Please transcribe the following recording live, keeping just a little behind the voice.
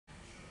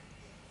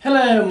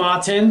Hello,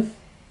 Martin.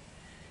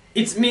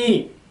 It's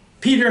me,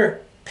 Peter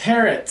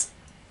Parrot.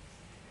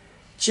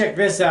 Check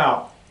this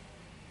out.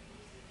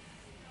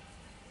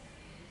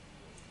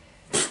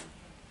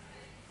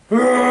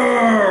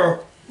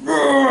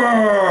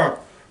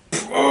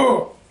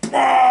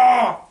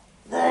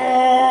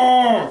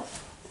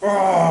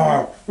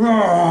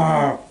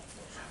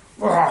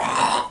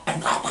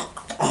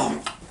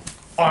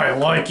 I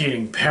like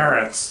eating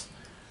parrots.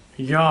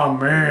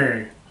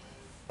 Yummy.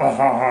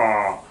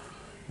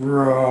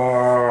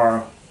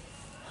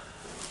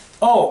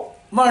 Oh,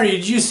 Marty,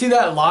 did you see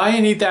that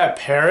lion eat that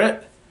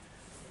parrot?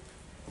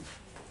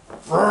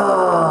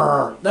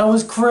 That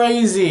was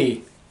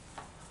crazy.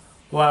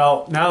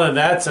 Well, now that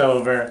that's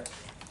over,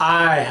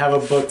 I have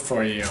a book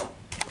for you.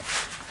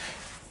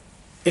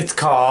 It's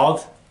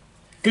called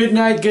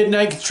Goodnight,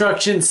 Goodnight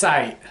Construction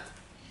Site.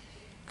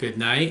 Good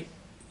night,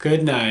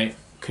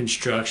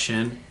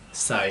 construction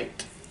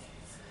site.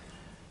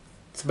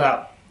 It's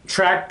about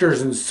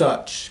tractors and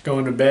such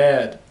going to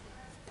bed,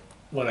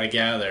 what I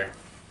gather.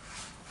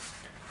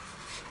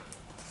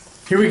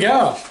 Here we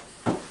go.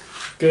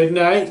 Good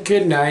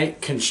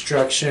night,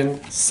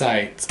 construction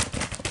site.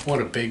 What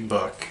a big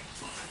book.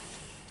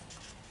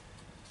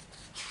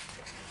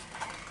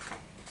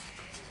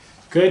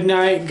 Good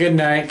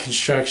night,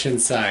 construction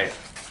site.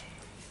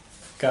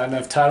 Got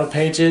enough title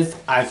pages?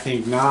 I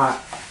think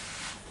not.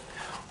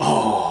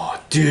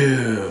 Oh,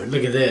 dude,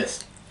 look at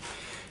this.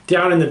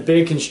 Down in the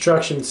big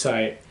construction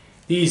site,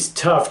 these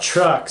tough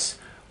trucks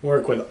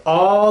work with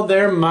all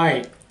their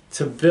might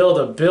to build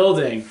a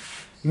building,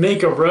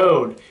 make a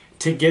road,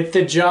 to get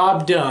the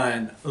job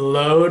done,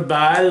 load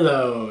by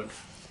load.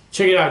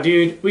 Check it out,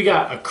 dude. We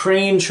got a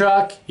crane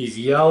truck, he's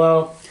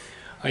yellow,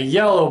 a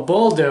yellow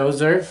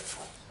bulldozer,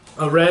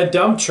 a red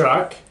dump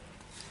truck,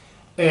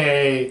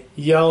 a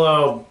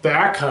yellow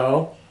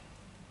backhoe,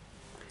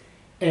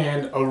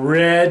 and a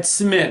red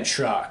cement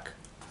truck.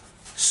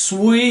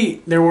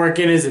 Sweet! They're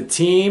working as a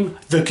team,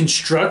 the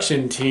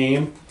construction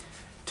team,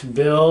 to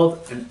build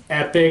an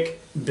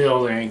epic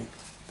building,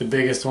 the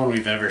biggest one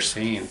we've ever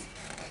seen.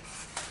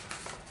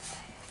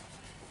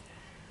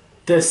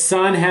 The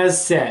sun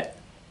has set.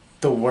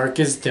 The work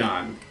is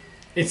done.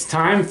 It's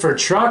time for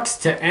trucks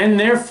to end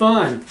their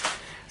fun.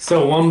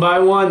 So one by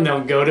one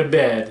they'll go to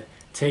bed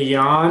to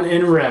yawn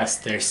and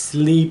rest their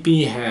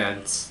sleepy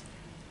heads.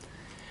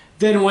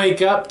 Then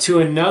wake up to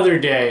another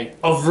day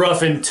of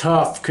rough and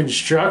tough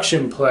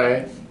construction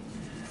play.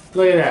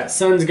 Look at that,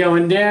 sun's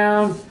going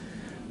down.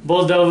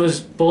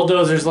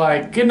 Bulldozer's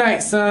like, good night,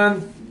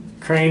 son.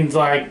 Crane's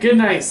like, good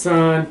night,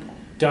 son.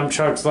 Dump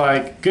truck's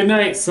like, good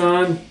night,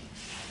 son.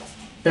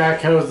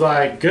 Backhoe's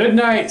like, good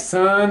night,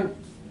 son.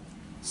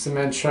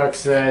 Cement truck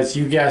says,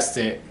 you guessed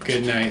it,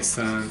 good night,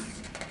 son.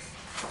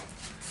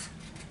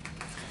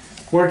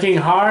 Working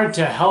hard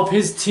to help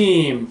his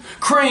team,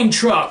 crane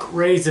truck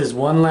raises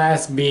one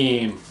last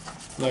beam.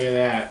 Look at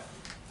that.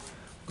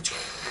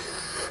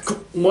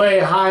 Way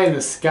high in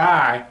the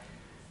sky.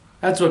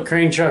 That's what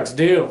crane trucks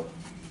do.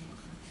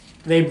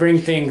 They bring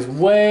things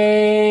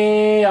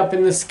way up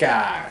in the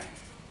sky.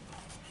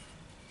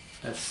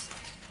 That's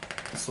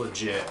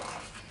legit.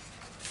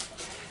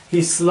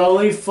 He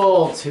slowly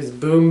folds his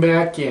boom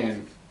back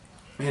in,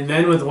 and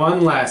then with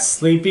one last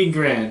sleepy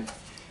grin,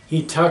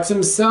 he tucks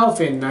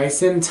himself in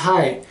nice and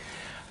tight.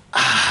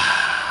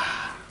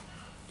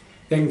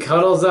 Then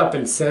cuddles up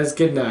and says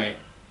goodnight.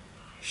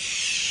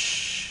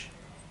 Shh.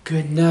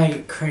 Good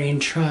night, crane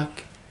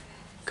truck.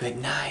 Good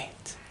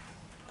night.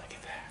 Look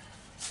at that.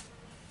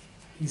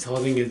 He's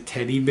holding a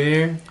teddy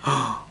bear.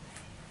 How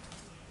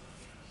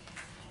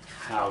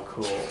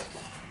cool.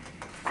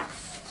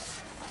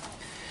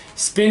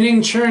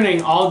 Spinning,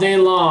 churning all day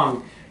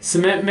long,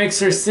 cement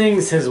mixer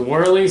sings his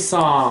whirly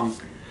song.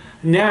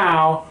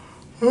 Now,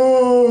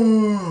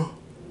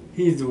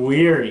 he's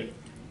weary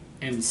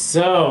and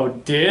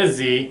so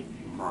dizzy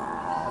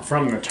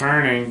from the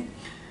turning,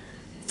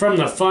 from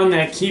the fun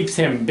that keeps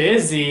him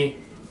busy.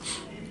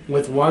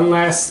 With one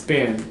last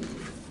spin,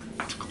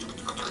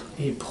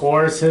 he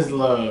pours his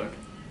load.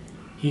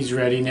 He's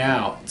ready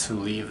now to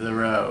leave the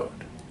road.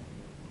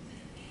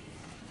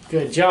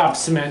 Good job,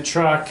 cement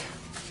truck.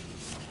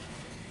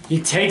 He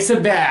takes a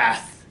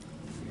bath,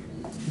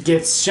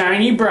 gets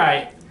shiny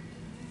bright,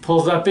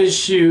 pulls up his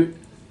chute,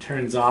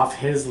 turns off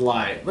his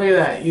light. Look at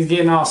that, he's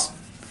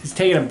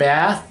taking a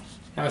bath.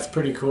 That's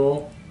pretty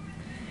cool.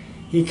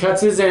 He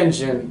cuts his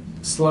engine,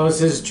 slows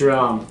his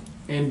drum,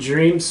 and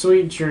dreams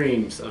sweet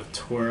dreams of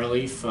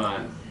twirly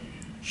fun.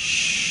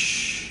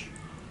 Shh.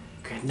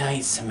 Good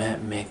night,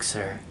 cement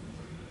mixer.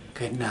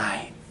 Good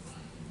night.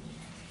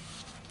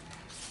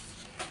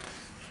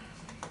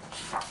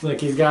 Look,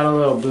 he's got a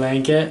little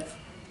blanket.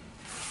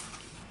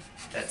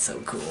 That's so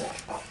cool.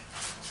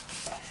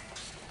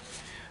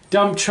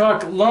 Dump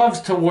truck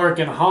loves to work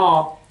and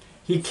haul.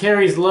 He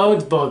carries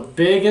loads both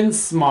big and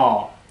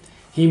small.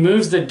 He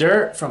moves the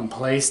dirt from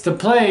place to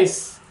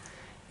place,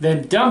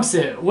 then dumps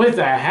it with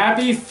a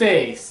happy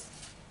face.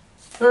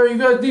 Hey, you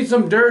guys need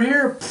some dirt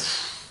here?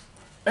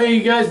 Hey,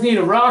 you guys need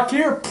a rock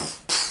here?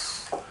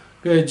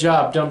 Good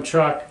job, dump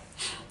truck.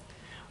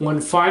 One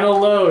final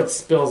load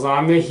spills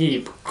on the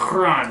heap.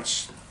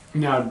 Crunch.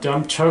 Now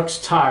dump truck's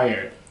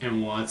tired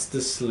and wants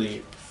to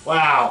sleep.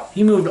 Wow,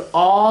 he moved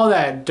all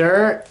that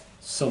dirt.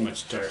 So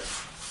much dirt.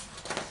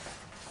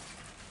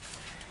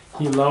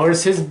 He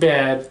lowers his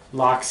bed,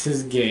 locks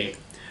his gate,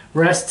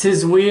 rests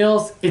his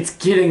wheels. It's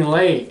getting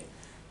late.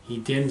 He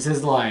dims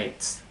his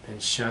lights, then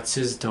shuts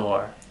his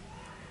door.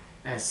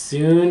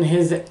 Soon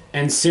his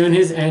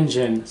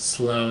engine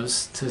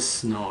slows to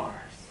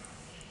snore.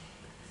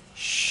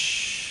 Shh.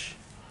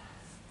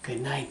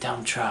 Good night,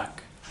 dump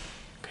truck.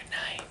 Good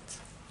night.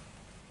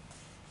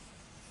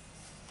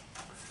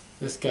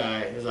 This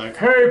guy is like,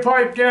 hey,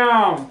 pipe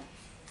down!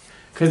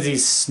 Because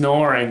he's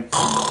snoring.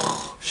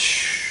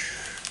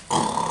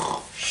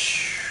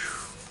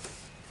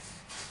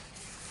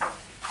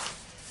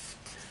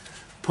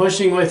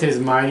 Pushing with his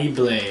mighty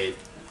blade,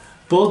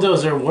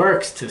 bulldozer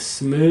works to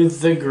smooth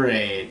the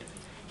grade.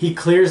 He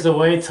clears the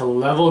way to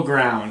level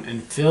ground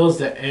and fills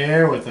the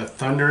air with a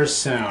thunderous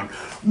sound.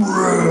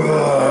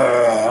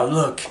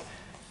 Look,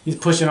 he's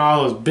pushing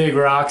all those big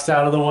rocks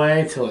out of the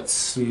way till it's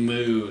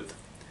smooth.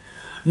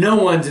 No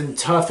one's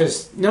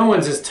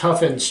as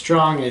tough and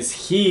strong as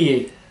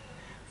he,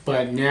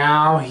 but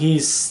now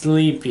he's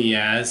sleepy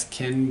as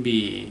can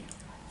be.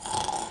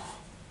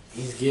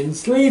 He's getting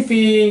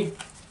sleepy.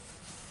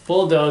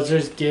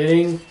 Bulldozer's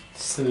getting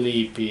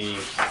sleepy.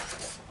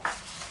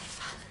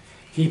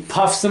 He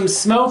puffs some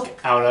smoke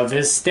out of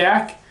his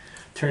stack,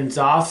 turns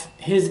off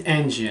his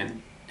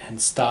engine, and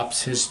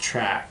stops his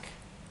track.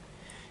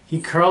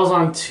 He curls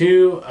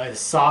onto a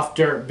soft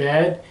dirt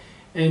bed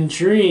and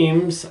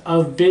dreams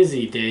of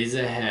busy days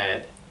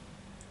ahead.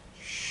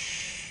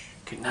 Shh.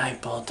 Good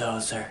night,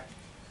 Bulldozer.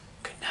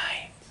 Good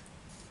night.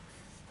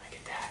 Look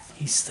at that.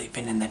 He's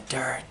sleeping in the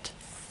dirt.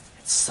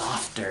 It's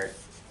soft dirt.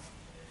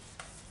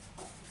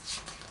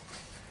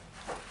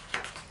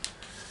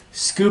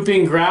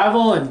 Scooping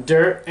gravel and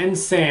dirt and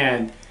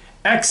sand,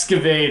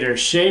 excavator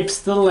shapes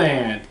the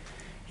land.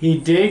 He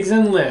digs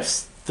and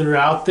lifts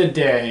throughout the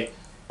day.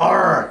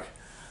 Arrgh!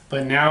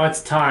 But now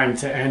it's time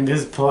to end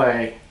his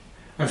play.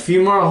 A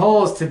few more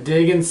holes to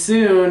dig and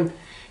soon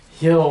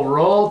he'll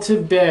roll to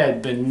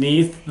bed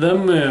beneath the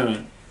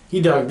moon.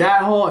 He dug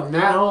that hole and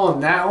that hole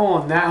and that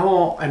hole and that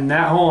hole and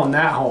that hole and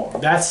that hole.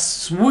 That's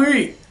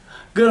sweet!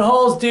 Good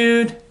holes,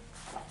 dude!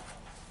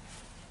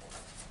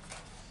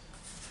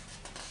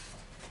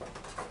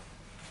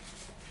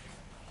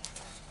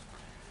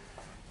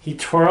 He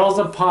twirls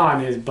upon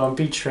his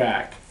bumpy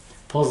track,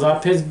 pulls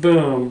up his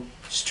boom,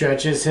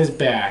 stretches his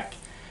back,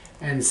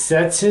 and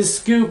sets his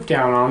scoop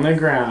down on the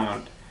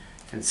ground,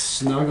 and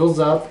snuggles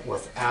up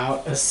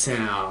without a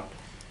sound.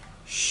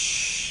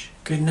 Shh.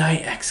 Good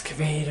night,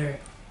 excavator.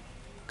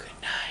 Good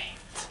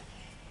night.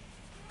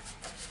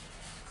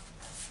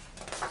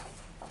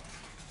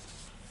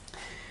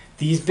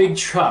 These big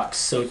trucks,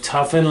 so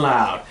tough and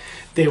loud,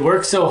 they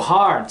work so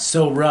hard,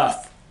 so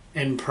rough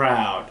and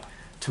proud.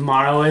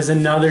 Tomorrow is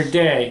another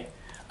day,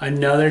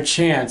 another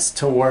chance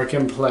to work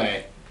and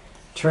play.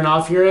 Turn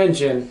off your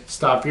engine,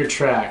 stop your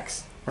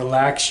tracks.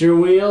 Relax your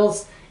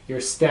wheels, your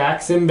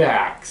stacks and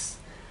backs.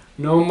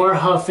 No more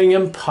huffing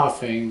and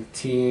puffing,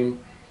 team.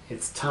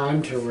 It's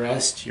time to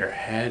rest your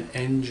head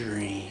and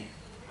dream.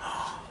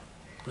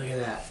 Look at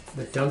that.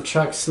 The dump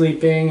truck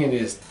sleeping in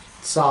his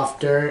soft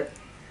dirt.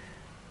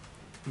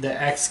 The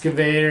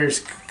excavator's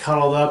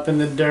cuddled up in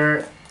the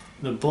dirt.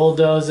 The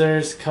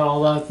bulldozer's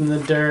cuddled up in the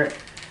dirt.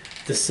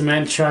 The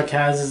cement truck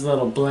has his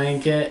little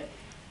blanket,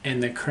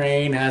 and the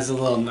crane has a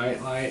little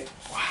nightlight.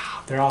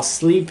 Wow, they're all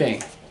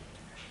sleeping.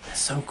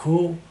 That's so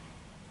cool.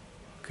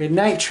 Good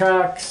night,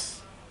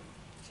 trucks.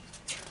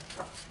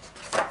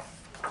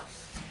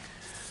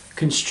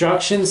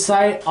 Construction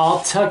site all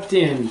tucked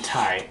in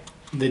tight.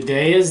 The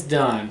day is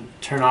done.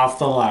 Turn off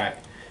the light.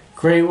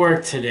 Great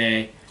work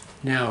today.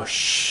 Now,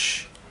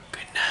 shh.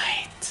 Good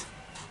night.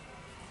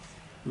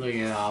 Look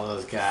at all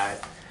those guys.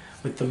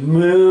 With the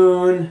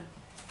moon.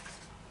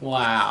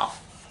 Wow.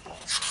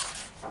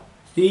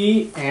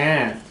 The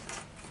end.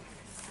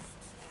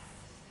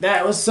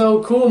 That was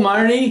so cool,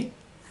 Marty.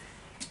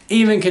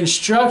 Even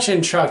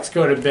construction trucks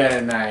go to bed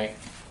at night.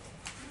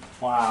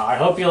 Wow, I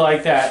hope you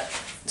like that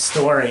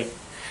story.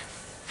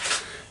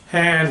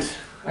 And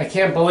I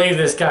can't believe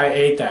this guy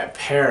ate that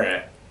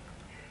parrot.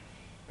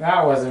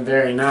 That wasn't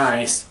very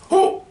nice.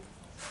 Oh!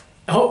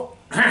 Oh!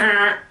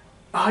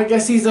 I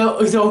guess he's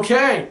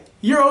okay.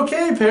 You're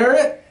okay,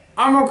 parrot.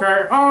 I'm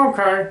okay. I'm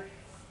okay.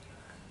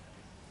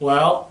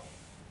 Well,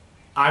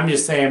 I'm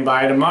just saying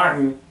bye to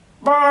Martin.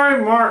 Bye,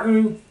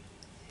 Martin.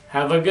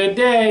 Have a good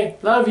day.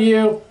 Love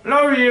you.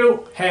 Love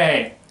you.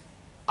 Hey,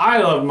 I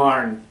love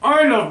Martin.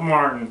 I love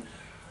Martin.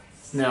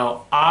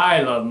 No,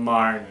 I love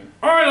Martin.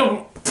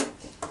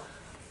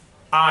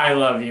 I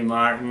love you,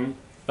 Martin.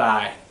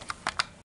 Bye.